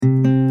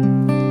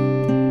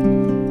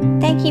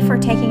Thank you for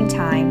taking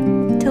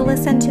time to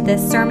listen to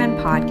this sermon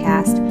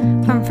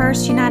podcast from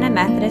First United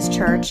Methodist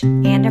Church,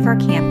 Andover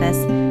campus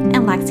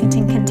in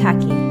Lexington,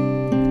 Kentucky.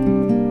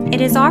 It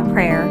is our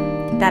prayer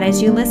that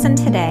as you listen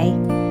today,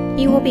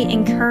 you will be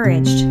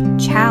encouraged,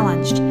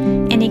 challenged,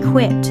 and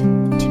equipped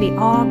to be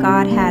all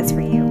God has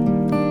for you.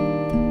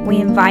 We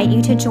invite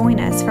you to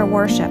join us for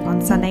worship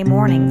on Sunday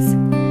mornings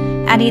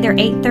at either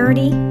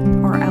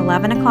 8:30 or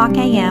 11 o'clock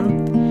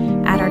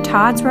a.m. at our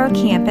Todd's Road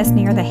campus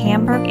near the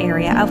Hamburg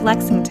area of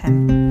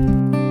Lexington.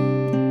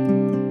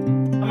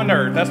 I'm a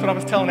nerd. That's what I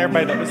was telling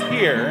everybody that was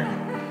here.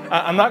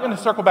 I'm not going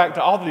to circle back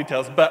to all the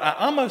details, but I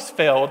almost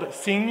failed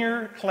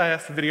senior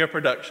class video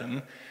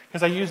production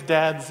because I used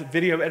Dad's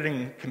video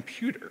editing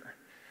computer.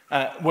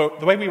 Well,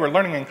 the way we were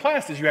learning in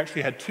class is you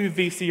actually had two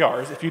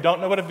VCRs. If you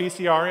don't know what a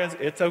VCR is,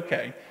 it's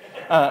okay.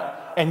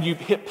 And you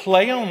hit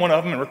play on one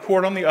of them and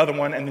record on the other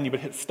one, and then you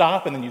would hit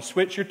stop, and then you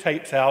switch your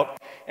tapes out,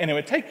 and it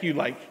would take you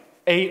like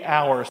 8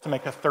 hours to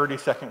make a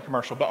 30-second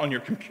commercial. But on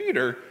your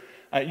computer,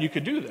 you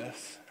could do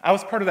this. I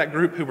was part of that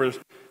group who was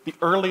the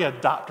early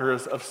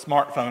adopters of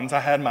smartphones. I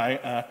had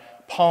my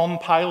Palm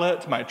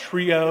Pilot, my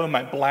Trio,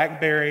 my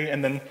BlackBerry,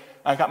 and then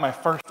I got my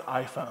first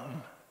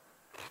iPhone.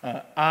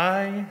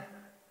 I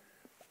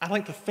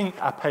like to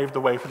think I paved the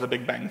way for the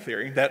Big Bang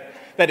Theory, that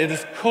it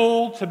is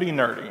cool to be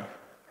nerdy.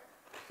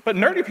 But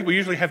nerdy people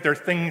usually have their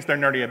things they're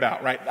nerdy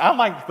about, right? I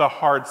like the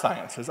hard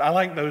sciences. I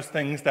like those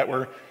things that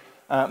were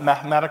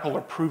mathematical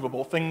or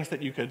provable, things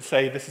that you could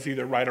say this is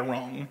either right or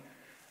wrong.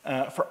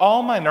 For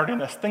all my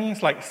nerdiness,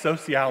 things like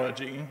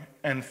sociology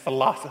and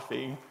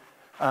philosophy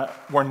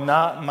were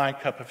not my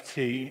cup of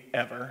tea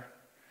ever.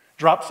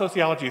 Dropped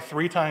sociology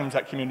 3 times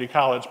at community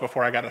college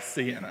before I got a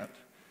C in it.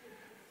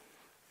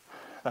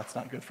 That's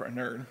not good for a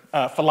nerd.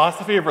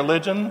 Philosophy of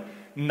religion,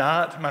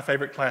 not my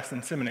favorite class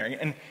in seminary.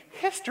 And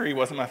history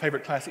wasn't my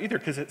favorite class either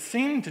because it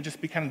seemed to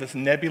just be kind of this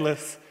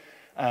nebulous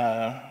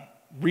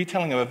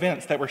retelling of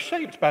events that were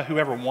shaped by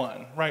whoever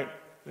won, right?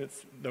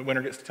 It's the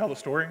winner gets to tell the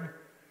story.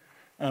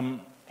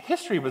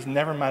 History was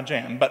never my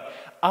jam, but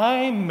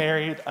I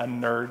married a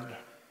nerd.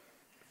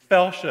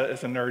 Felsha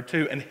is a nerd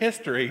too, and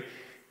history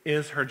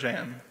is her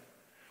jam.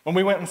 When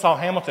we went and saw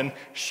Hamilton,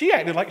 she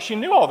acted like she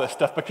knew all this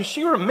stuff because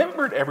she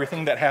remembered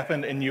everything that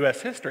happened in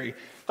U.S. history.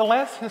 The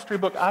last history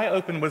book I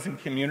opened was in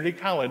community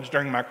college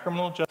during my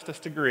criminal justice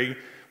degree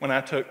when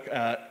I took,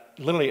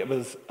 literally it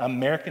was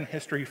American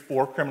history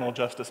for criminal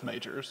justice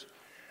majors.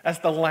 That's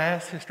the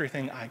last history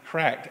thing I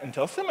cracked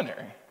until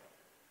seminary.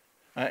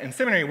 In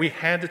seminary, we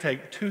had to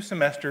take 2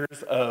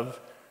 semesters of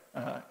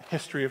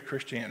history of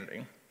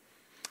Christianity.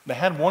 They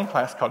had one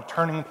class called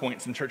Turning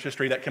Points in Church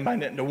History that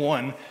combined it into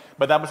one,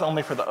 but that was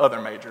only for the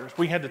other majors.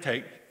 We had to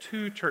take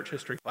 2 church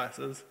history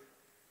classes,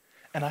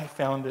 and I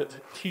found it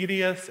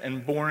tedious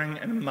and boring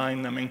and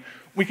mind-numbing.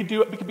 We could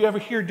be over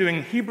here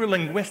doing Hebrew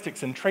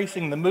linguistics and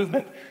tracing the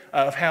movement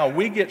of how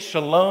we get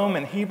shalom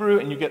in Hebrew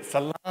and you get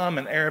salam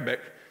in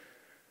Arabic.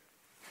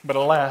 But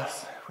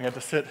alas, we had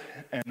to sit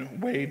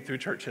and wade through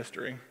church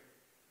history.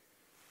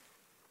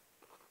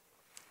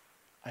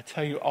 I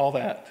tell you all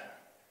that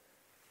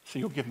so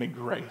you'll give me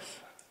grace.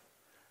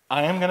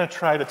 I am going to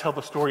try to tell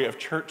the story of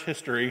church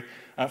history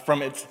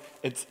from its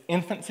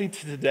infancy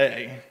to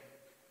today,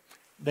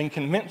 then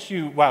convince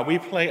you why we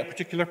play a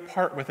particular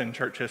part within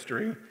church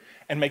history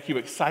and make you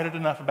excited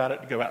enough about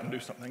it to go out and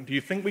do something. Do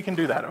you think we can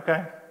do that,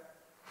 okay?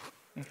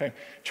 Okay.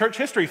 Church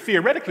history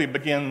theoretically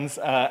begins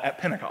at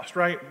Pentecost,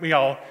 right? We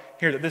all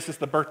hear that this is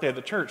the birthday of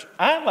the church.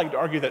 I'd like to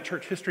argue that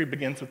church history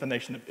begins with the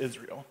nation of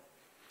Israel.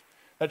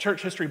 That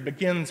church history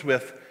begins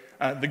with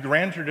the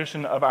grand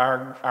tradition of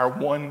our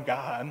one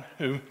God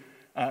who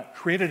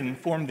created and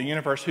formed the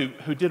universe,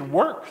 who did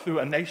work through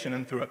a nation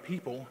and through a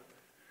people,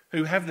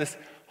 who have this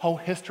whole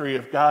history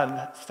of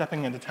God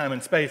stepping into time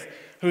and space,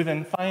 who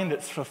then find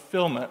its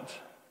fulfillment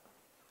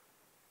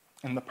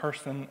in the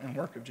person and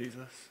work of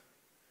Jesus,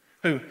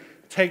 who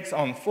takes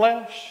on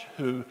flesh,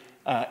 who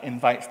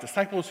invites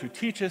disciples, who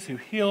teaches, who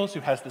heals, who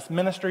has this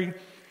ministry,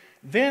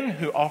 then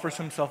who offers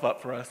himself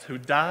up for us, who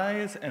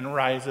dies and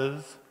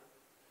rises,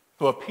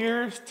 who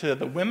appears to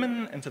the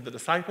women and to the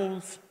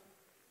disciples,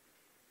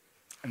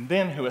 and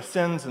then who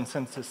ascends and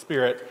sends his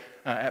Spirit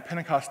at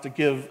Pentecost to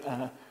give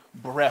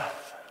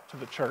breath to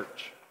the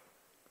church.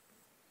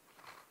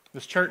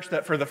 This church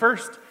that for the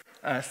first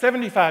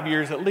 75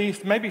 years at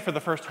least, maybe for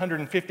the first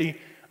 150,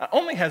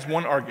 only has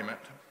one argument.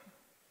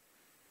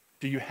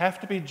 Do you have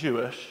to be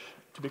Jewish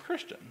to be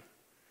Christian?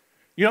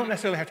 You don't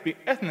necessarily have to be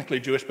ethnically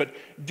Jewish, but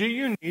do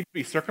you need to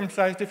be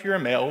circumcised if you're a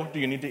male? Do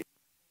you need to eat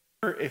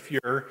if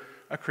you're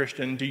a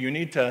Christian? Do you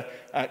need to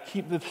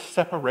keep the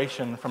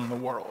separation from the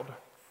world?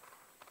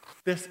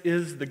 This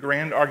is the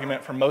grand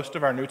argument for most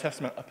of our New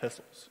Testament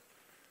epistles.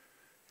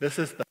 This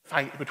is the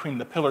fight between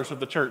the pillars of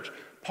the church,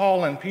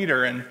 Paul and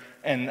Peter,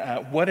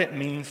 and what it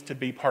means to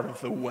be part of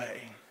the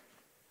way.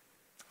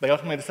 They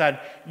ultimately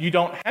decide you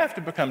don't have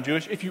to become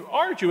Jewish. If you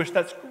are Jewish,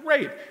 that's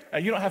great.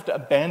 You don't have to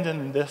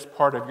abandon this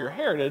part of your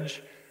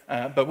heritage,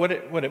 but what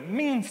it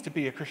means to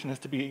be a Christian is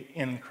to be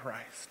in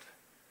Christ.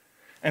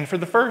 And for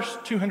the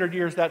first 200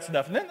 years, that's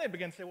enough. And then they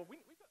begin to say, well, we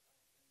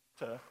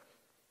got to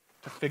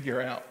to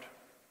figure out.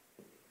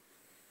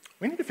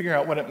 We need to figure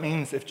out what it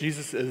means if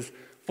Jesus is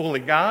fully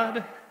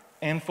God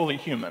and fully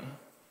human.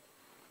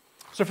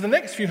 So for the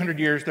next few hundred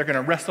years, they're going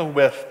to wrestle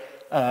with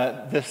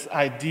this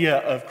idea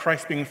of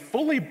Christ being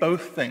fully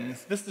both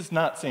things. This does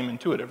not seem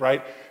intuitive,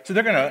 right? So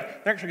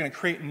they're actually going to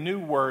create new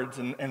words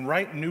and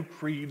write new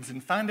creeds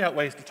and find out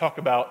ways to talk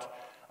about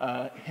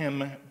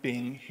him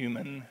being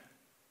human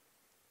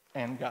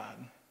and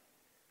God.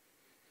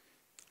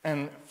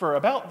 And for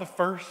about the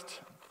first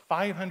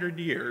 500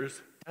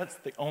 years, that's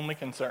the only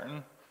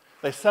concern.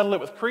 They settle it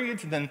with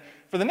creeds, and then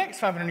for the next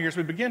 500 years,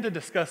 we begin to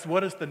discuss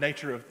what is the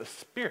nature of the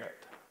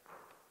Spirit.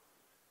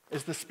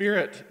 Is the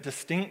Spirit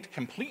distinct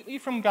completely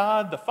from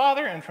God the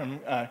Father and from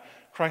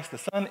Christ the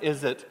Son?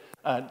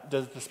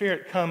 Does the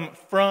Spirit come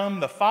from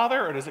the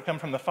Father, or does it come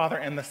from the Father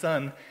and the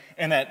Son?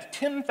 And at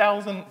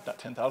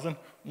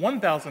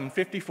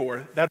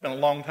 1054, that'd been a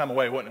long time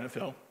away, wouldn't it,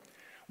 Phil?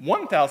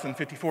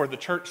 1054, the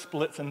church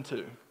splits in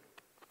two.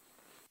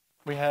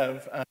 We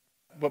have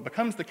what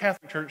becomes the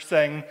Catholic Church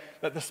saying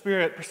that the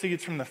Spirit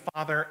proceeds from the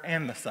Father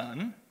and the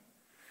Son.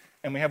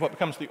 And we have what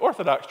becomes the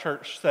Orthodox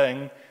Church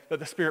saying that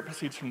the Spirit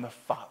proceeds from the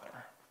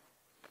Father.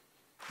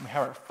 We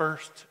have our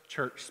first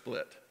church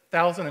split.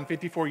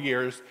 1,054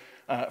 years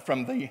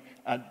from the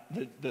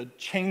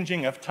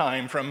changing of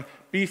time from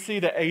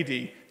BC to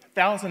AD.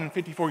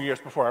 1,054 years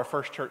before our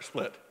first church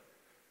split.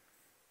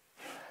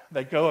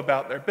 They go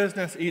about their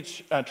business,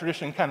 each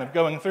tradition kind of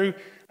going through.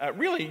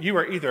 Really, you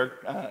are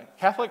either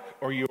Catholic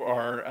or you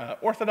are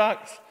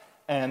Orthodox,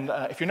 and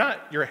if you're not,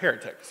 you're a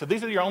heretic. So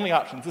these are your only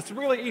options. It's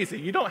really easy.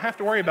 You don't have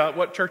to worry about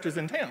what church is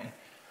in town.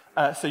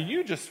 So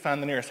you just find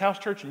the nearest house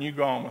church and you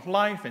go on with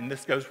life, and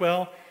this goes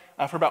well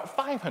for about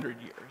 500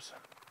 years.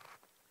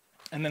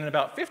 And then in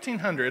about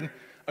 1500,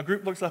 a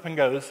group looks up and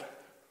goes,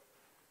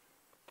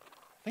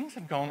 things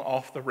have gone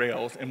off the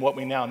rails in what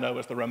we now know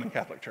as the Roman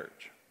Catholic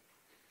Church.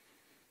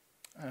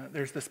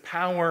 There's this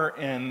power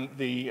in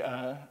the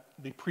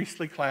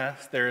priestly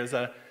class. There is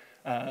a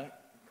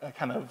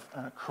kind of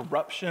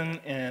corruption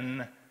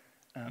in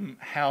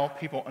how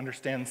people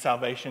understand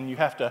salvation. You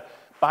have to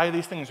buy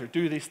these things or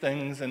do these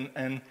things,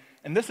 and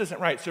this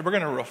isn't right. So we're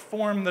going to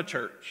reform the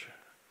church.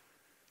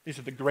 These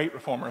are the great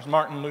reformers: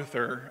 Martin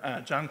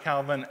Luther, John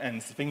Calvin,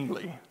 and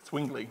Zwingli.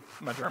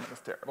 My German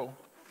is terrible.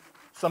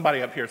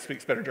 Somebody up here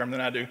speaks better German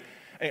than I do.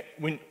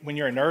 When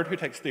you're a nerd who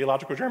takes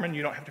theological German,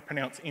 you don't have to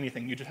pronounce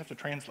anything. You just have to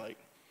translate.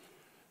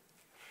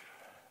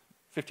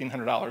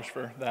 $1,500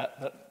 for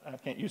that I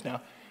can't use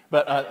now.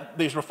 But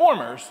these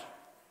reformers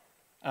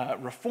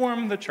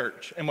reform the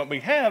church. And what we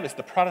have is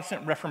the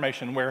Protestant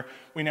Reformation, where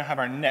we now have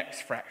our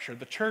next fracture.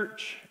 The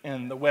church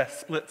in the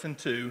West splits in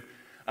two.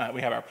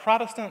 We have our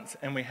Protestants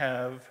and we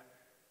have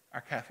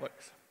our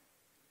Catholics.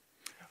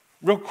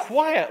 Real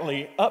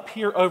quietly, up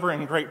here over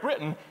in Great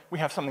Britain, we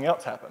have something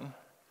else happen.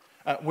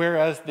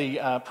 Whereas the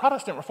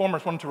Protestant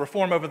reformers wanted to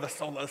reform over the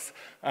solas,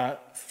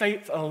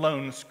 faith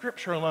alone,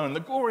 Scripture alone, the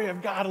glory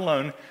of God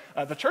alone,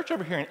 the church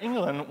over here in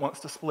England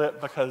wants to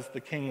split because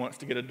the king wants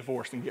to get a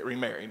divorce and get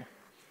remarried.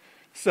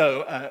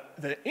 So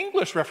the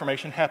English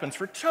Reformation happens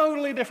for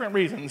totally different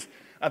reasons.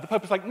 The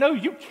Pope is like, no,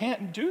 you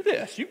can't do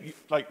this.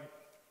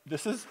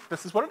 This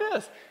is what it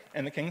is.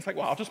 And the king's like,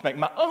 well, I'll just make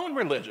my own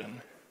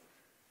religion.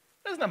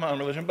 It's not my own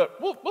religion, but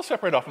we'll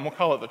separate off and we'll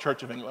call it the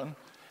Church of England.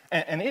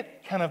 And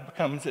it kind of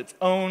becomes its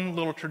own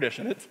little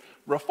tradition. It's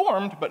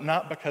reformed, but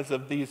not because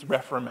of these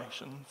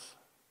reformations.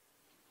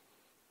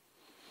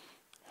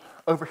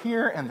 Over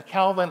in the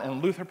Calvin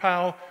and Luther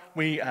pile,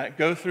 we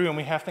go through and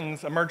we have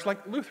things emerge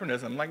like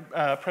Lutheranism, like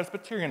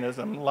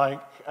Presbyterianism,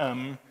 like,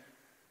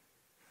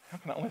 how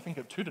can I only think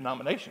of two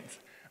denominations?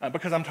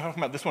 Because I'm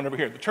talking about this one over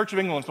here. The Church of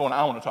England is the one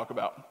I want to talk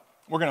about.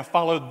 We're going to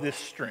follow this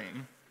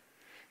stream.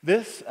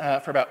 This,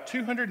 for about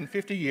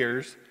 250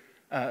 years,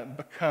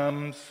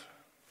 becomes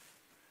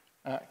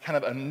kind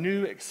of a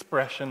new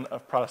expression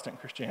of Protestant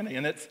Christianity,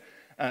 and it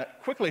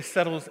quickly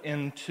settles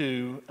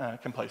into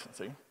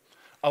complacency.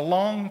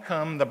 Along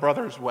come the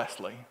brothers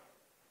Wesley.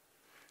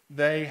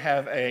 They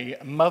have a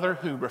mother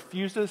who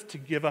refuses to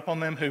give up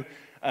on them, who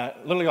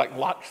literally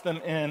locks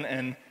them in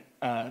and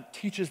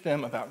teaches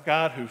them about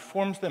God, who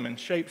forms them and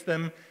shapes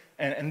them,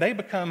 and they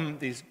become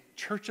these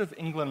Church of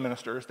England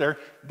ministers. They're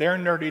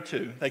nerdy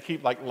too. They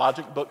keep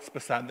logic books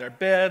beside their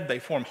bed. They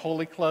form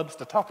holy clubs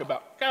to talk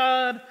about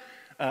God.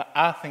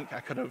 I think I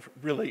could have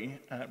really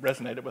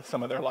resonated with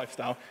some of their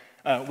lifestyle.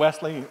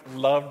 Wesley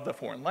loved the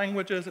foreign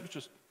languages. It was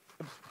just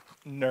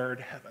nerd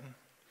heaven.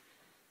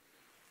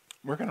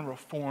 We're going to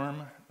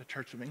reform the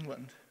Church of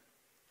England.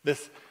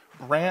 This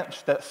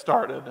branch that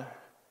started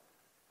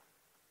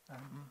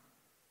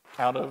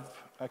out of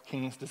a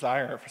king's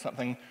desire for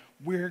something,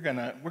 we're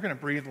gonna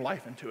breathe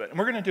life into it. And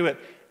we're going to do it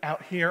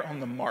out here on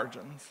the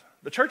margins.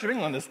 The Church of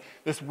England is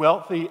this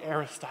wealthy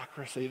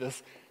aristocracy,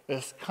 this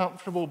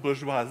comfortable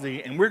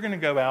bourgeoisie, and we're going to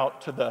go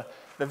out to the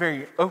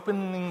very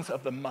openings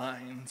of the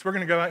mines. We're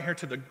going to go out here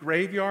to the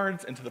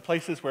graveyards and to the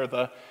places where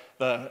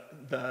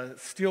the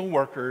steel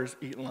workers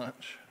eat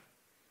lunch.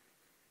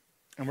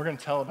 And we're going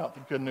to tell about the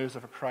good news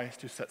of a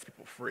Christ who sets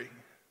people free.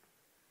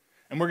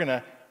 And we're going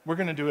to we're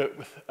going to do it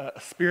with a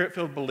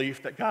spirit-filled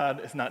belief that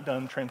God is not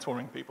done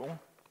transforming people.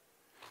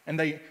 And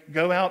they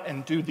go out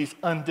and do these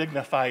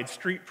undignified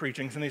street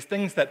preachings and these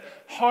things that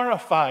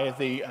horrify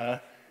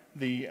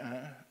the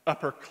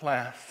upper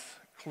class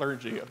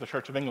clergy of the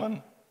Church of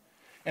England.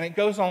 And it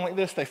goes on like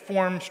this. They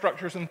form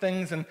structures and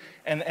things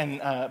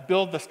and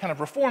build this kind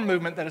of reform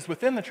movement that is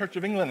within the Church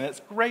of England. And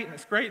it's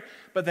great.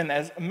 But then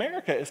as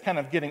America is kind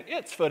of getting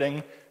its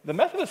footing, the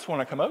Methodists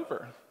want to come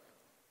over.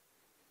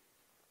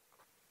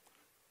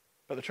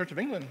 But the Church of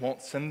England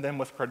won't send them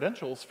with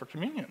credentials for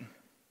communion.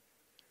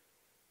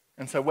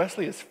 And so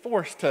Wesley is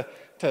forced to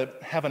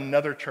have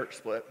another church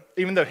split.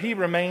 Even though he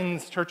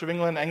remains Church of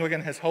England,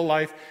 Anglican his whole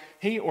life,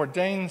 he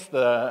ordains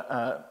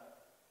the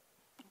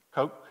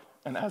Coke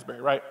and Asbury,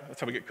 right? That's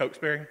how we get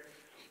Cokesbury.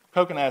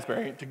 Coke and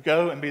Asbury to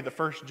go and be the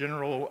first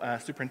general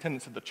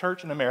superintendents of the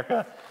church in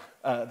America.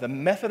 The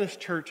Methodist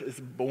Church is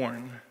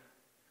born.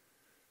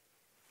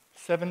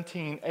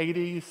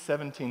 1780s,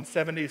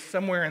 1770s,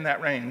 somewhere in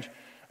that range,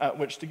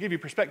 which, to give you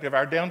perspective,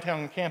 our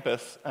downtown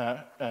campus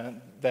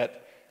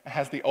that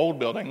has the old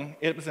building,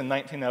 it was in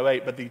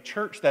 1908, but the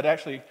church that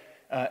actually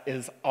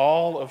is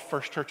all of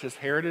First Church's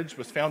heritage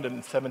was founded in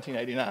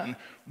 1789.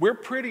 We're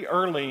pretty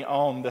early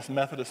on this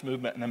Methodist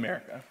movement in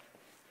America.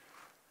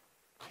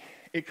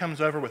 It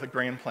comes over with a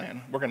grand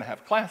plan. We're going to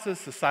have classes,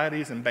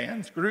 societies, and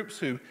bands, groups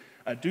who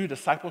do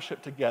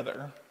discipleship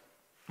together,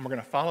 and we're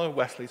going to follow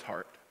Wesley's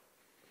heart.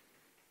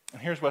 And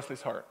here's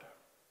Wesley's heart: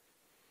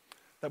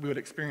 that we would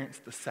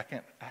experience the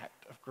second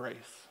act of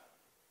grace.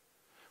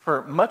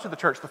 For much of the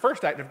church, the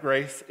first act of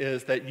grace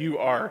is that you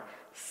are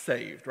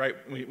saved, right?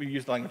 We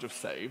use the language of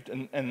saved,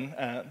 and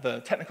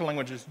the technical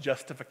language is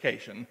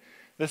justification.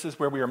 This is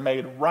where we are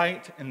made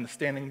right in the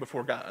standing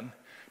before God.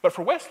 But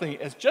for Wesley,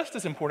 as just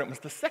as important was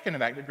the second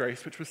act of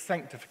grace, which was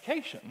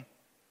sanctification.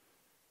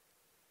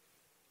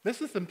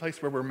 This is the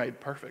place where we're made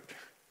perfect,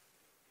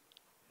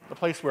 the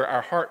place where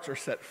our hearts are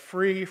set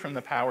free from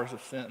the powers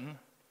of sin,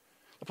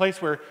 the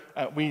place where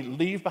we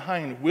leave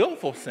behind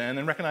willful sin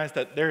and recognize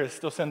that there is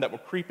still sin that will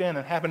creep in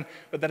and happen,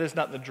 but that is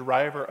not the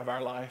driver of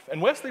our life. And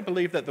Wesley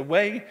believed that the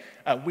way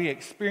we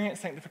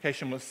experience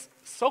sanctification was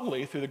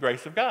solely through the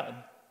grace of God.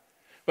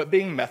 But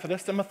being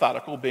Methodist and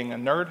methodical, being a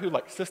nerd who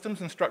liked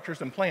systems and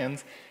structures and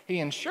plans, he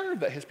ensured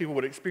that his people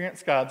would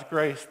experience God's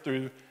grace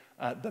through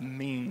the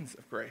means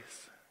of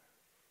grace.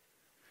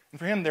 And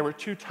for him, there were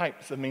two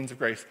types of means of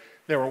grace.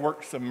 There were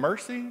works of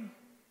mercy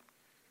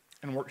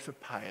and works of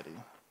piety.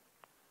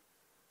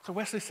 So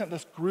Wesley sent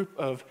this group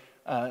of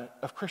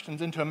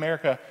Christians into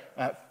America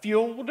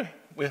fueled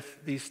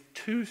with these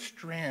two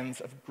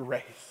strands of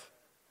grace.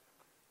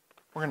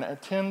 We're going to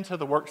attend to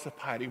the works of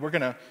piety. We're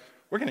going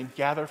to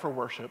gather for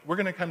worship. We're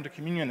going to come to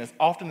communion as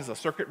often as a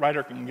circuit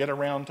rider can get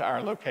around to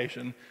our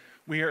location.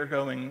 We are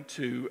going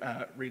to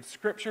read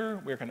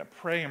scripture. We're going to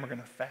pray, and we're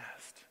going to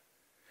fast.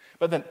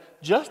 But then,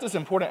 just as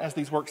important as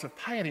these works of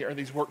piety are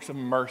these works of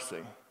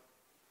mercy.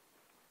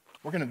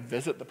 We're going to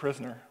visit the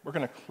prisoner. We're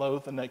going to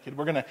clothe the naked.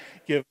 We're going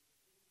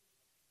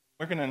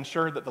to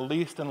ensure that the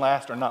least and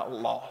last are not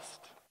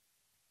lost.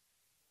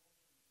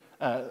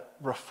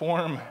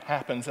 Reform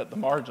happens at the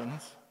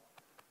margins.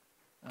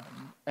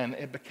 And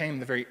it became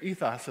the very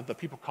ethos of the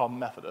people called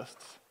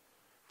Methodists,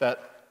 that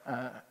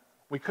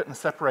we couldn't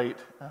separate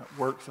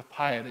works of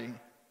piety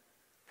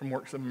from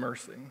works of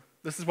mercy.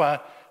 This is why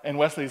in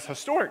Wesley's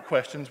historic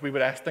questions, we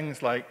would ask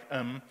things like,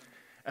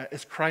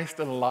 is Christ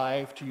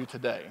alive to you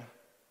today?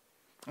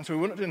 And so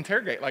we wanted to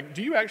interrogate, like,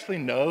 do you actually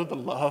know the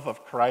love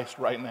of Christ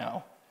right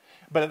now?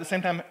 But at the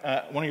same time,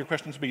 one of your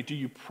questions would be, do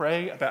you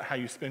pray about how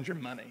you spend your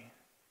money?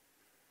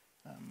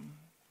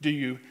 Do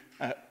you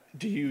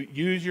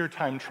use your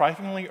time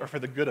triflingly or for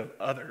the good of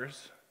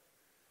others?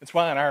 It's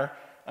why in our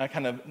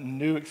kind of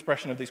new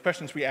expression of these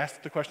questions, we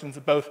ask the questions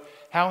of both,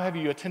 how have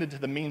you attended to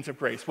the means of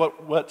grace?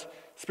 What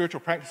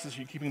spiritual practices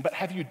are you keeping? But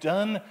have you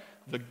done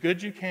the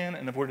good you can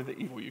and avoided the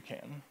evil you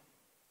can?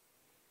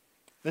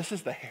 This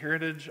is the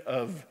heritage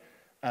of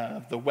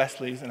the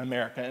Wesleys in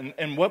America.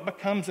 And what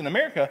becomes in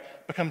America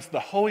becomes the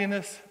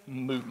holiness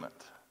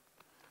movement.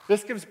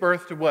 This gives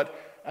birth to what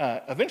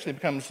eventually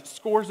becomes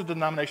scores of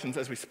denominations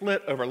as we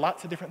split over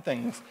lots of different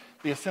things.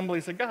 The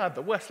Assemblies of God,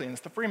 the Wesleyans,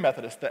 the Free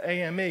Methodists, the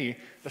AME,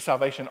 the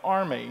Salvation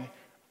Army,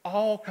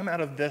 all come out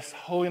of this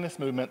holiness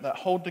movement that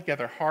hold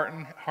together heart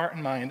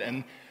and mind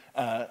and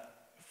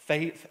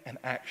faith and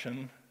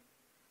action.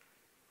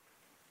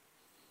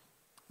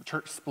 The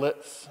church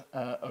splits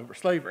over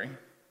slavery.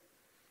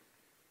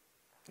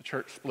 The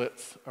church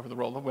splits over the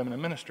role of women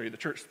in ministry. The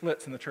church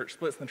splits and the church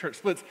splits and the church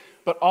splits.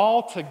 But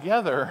all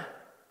together,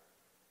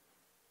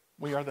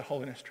 we are the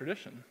holiness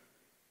tradition.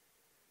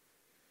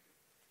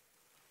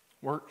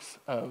 Works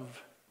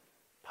of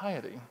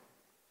piety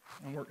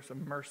and works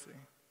of mercy.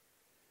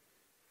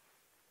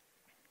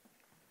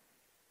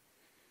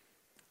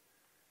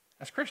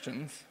 As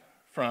Christians,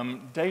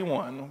 from day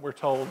one, we're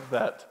told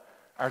that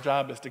our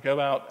job is to go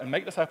out and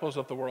make disciples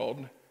of the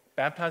world,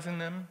 baptizing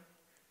them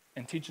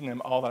and teaching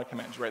them all that I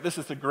command you. Right? This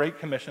is the Great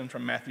Commission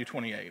from Matthew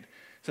 28.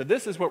 So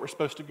this is what we're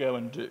supposed to go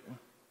and do.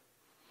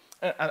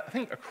 And I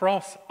think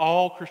across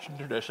all Christian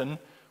tradition,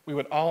 we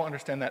would all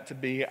understand that to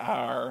be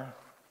our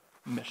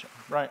mission,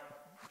 right?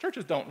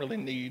 Churches don't really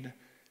need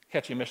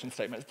catchy mission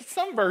statements, but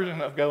some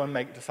version of go and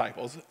make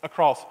disciples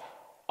across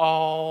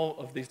all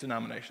of these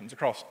denominations,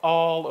 across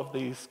all of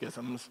these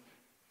schisms,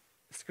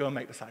 is to go and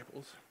make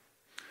disciples.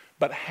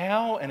 But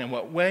how and in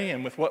what way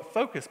and with what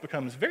focus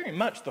becomes very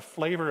much the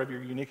flavor of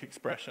your unique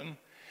expression.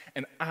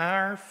 And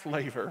our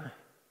flavor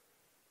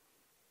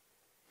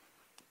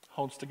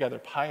holds together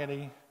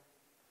piety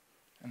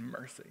and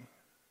mercy.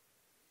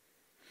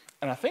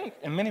 And I think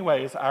in many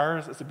ways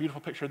ours is a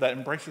beautiful picture that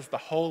embraces the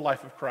whole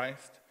life of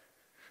Christ.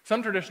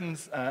 Some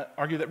traditions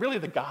argue that really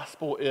the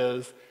gospel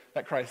is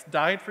that Christ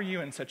died for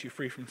you and set you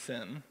free from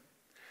sin.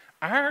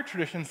 Our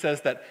tradition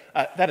says that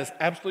that is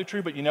absolutely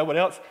true, but you know what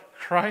else?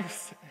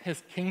 Christ,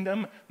 his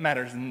kingdom,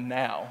 matters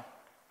now.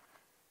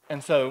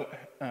 And so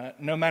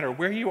no matter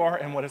where you are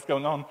and what is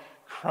going on,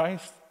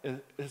 Christ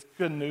is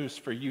good news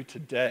for you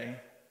today.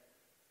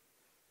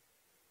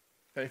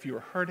 That if you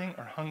are hurting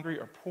or hungry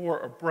or poor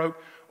or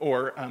broke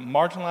or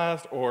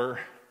marginalized or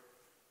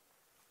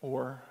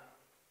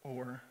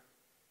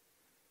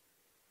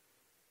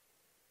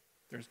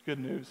there's good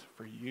news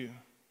for you.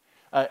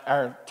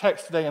 Our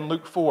text today in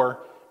Luke 4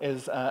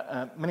 is,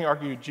 many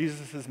argue,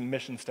 Jesus'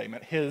 mission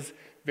statement, his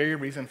very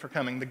reason for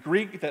coming. The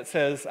Greek that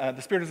says,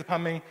 the Spirit is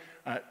upon me,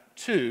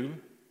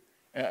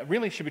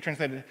 really should be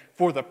translated,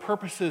 for the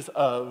purposes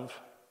of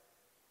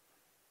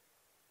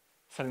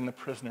setting the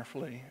prisoner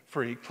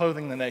free,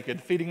 clothing the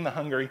naked, feeding the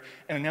hungry,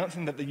 and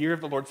announcing that the year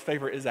of the Lord's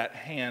favor is at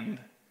hand.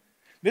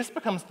 This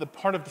becomes the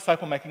part of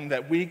disciple making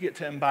that we get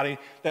to embody,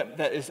 that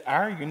is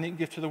our unique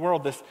gift to the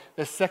world, this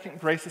second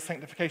grace of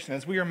sanctification,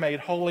 as we are made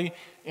holy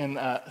in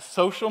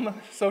social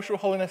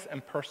holiness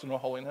and personal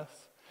holiness.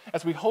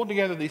 As we hold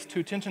together these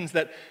two tensions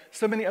that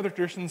so many other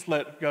traditions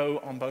let go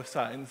on both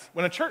sides.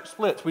 When a church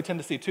splits, we tend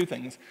to see two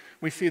things.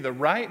 We see the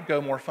right go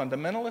more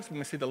fundamentalist, and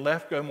we see the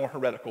left go more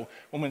heretical.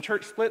 When a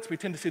church splits, we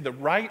tend to see the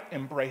right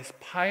embrace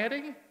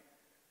piety,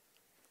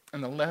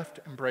 and the left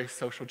embrace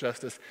social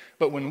justice.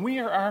 But when we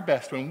are our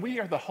best, when we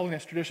are the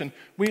holiness tradition,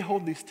 we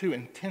hold these two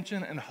in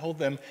tension and hold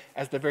them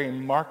as the very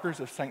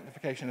markers of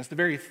sanctification, as the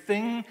very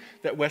thing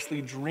that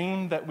Wesley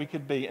dreamed that we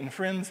could be. And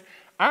friends,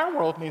 our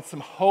world needs some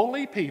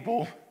holy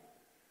people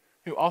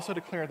who also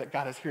declare that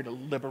God is here to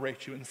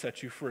liberate you and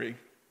set you free. Do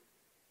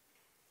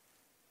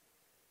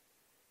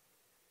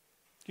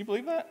you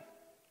believe that?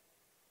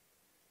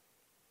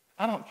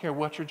 I don't care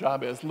what your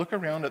job is. Look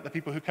around at the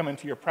people who come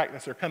into your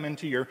practice or come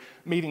into your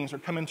meetings or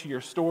come into your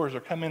stores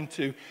or come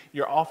into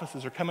your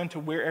offices or come into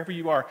wherever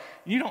you are.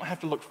 You don't have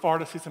to look far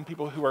to see some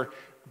people who are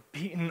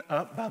beaten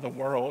up by the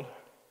world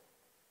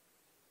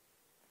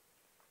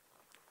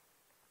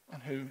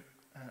and who,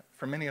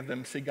 for many of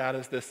them, see God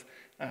as this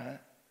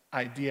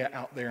idea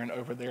out there and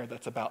over there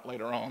that's about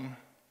later on.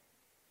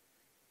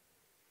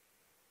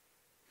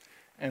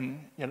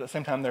 And yet at the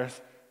same time, there's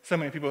so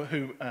many people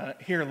who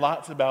hear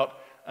lots about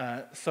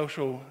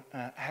social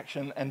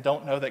action and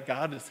don't know that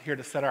God is here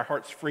to set our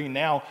hearts free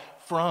now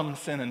from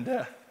sin and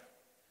death.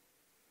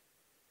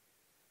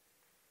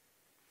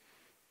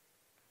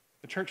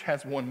 The church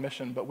has one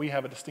mission, but we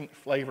have a distinct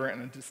flavor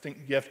and a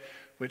distinct gift,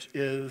 which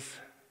is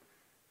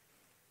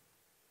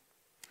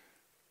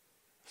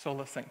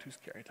sola sanctus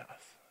caritas.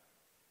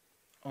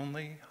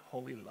 Only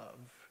holy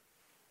love.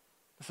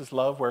 This is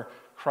love where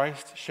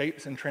Christ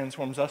shapes and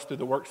transforms us through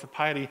the works of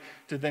piety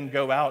to then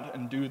go out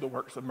and do the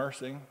works of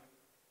mercy,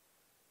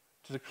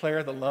 to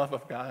declare the love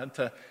of God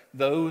to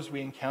those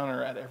we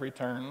encounter at every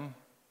turn.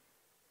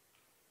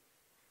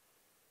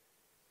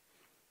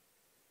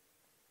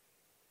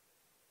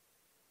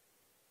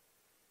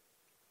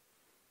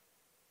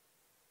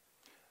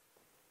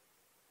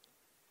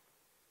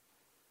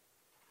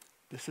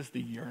 This is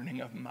the yearning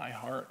of my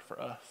heart for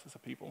us as a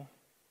people.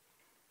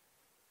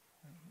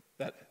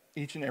 That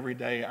each and every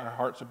day our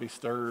hearts would be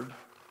stirred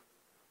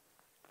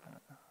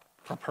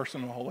for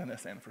personal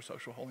holiness and for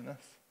social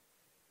holiness.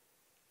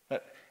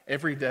 That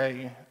every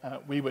day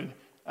we would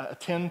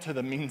attend to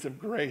the means of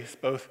grace,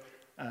 both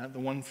the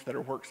ones that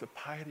are works of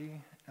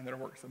piety and that are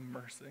works of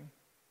mercy.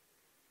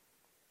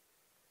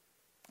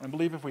 I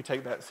believe if we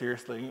take that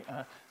seriously,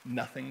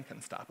 nothing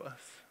can stop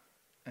us,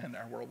 and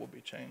our world will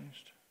be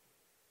changed.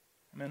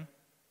 Amen?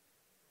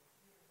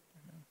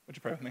 Amen. Would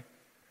you pray with me?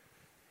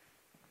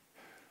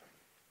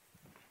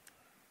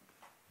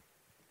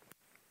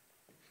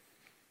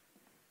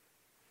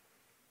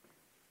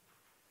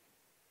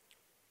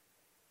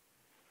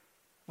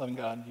 Loving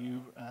God,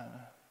 you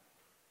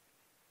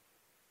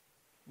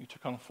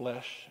took on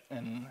flesh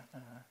and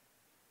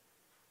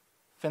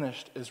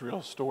finished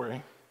Israel's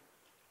story.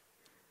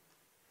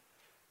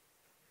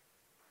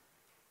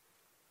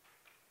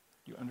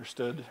 You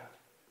understood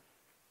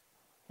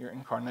your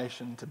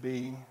incarnation to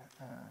be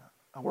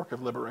a work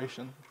of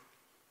liberation.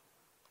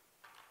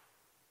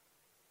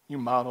 You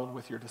modeled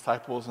with your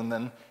disciples and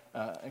then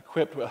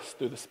equipped us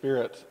through the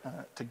Spirit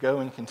to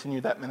go and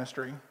continue that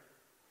ministry.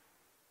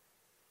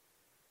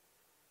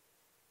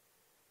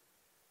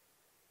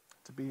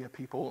 To be a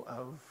people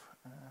of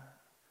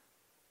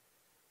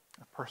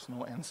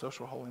personal and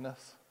social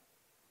holiness.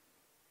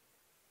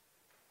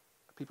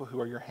 people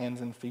who are your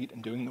hands and feet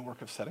and doing the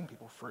work of setting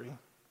people free.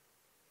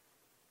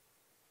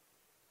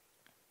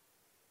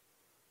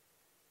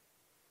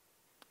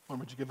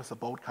 Lord, would you give us a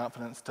bold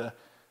confidence to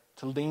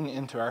lean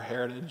into our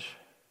heritage,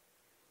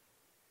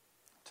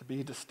 to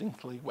be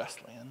distinctly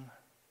Wesleyan,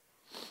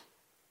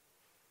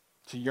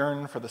 to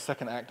yearn for the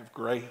second act of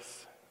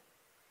grace,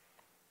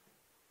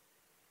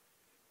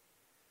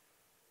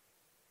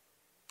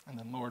 and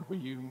then, Lord, will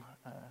you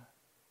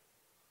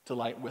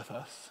delight with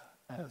us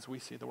as we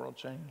see the world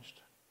changed.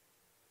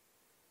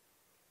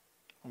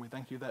 And we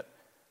thank you that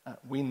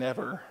we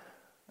never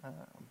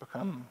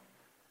become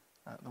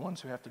the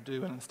ones who have to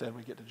do, and instead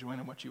we get to join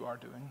in what you are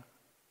doing.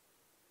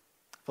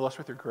 Fill us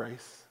with your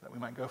grace that we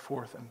might go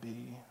forth and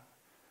be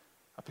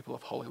a people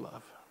of holy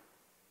love.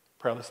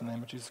 Pray this in the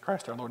name of Jesus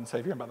Christ, our Lord and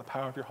Savior, and by the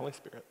power of your Holy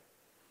Spirit.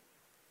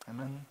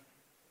 Amen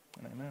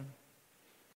and amen.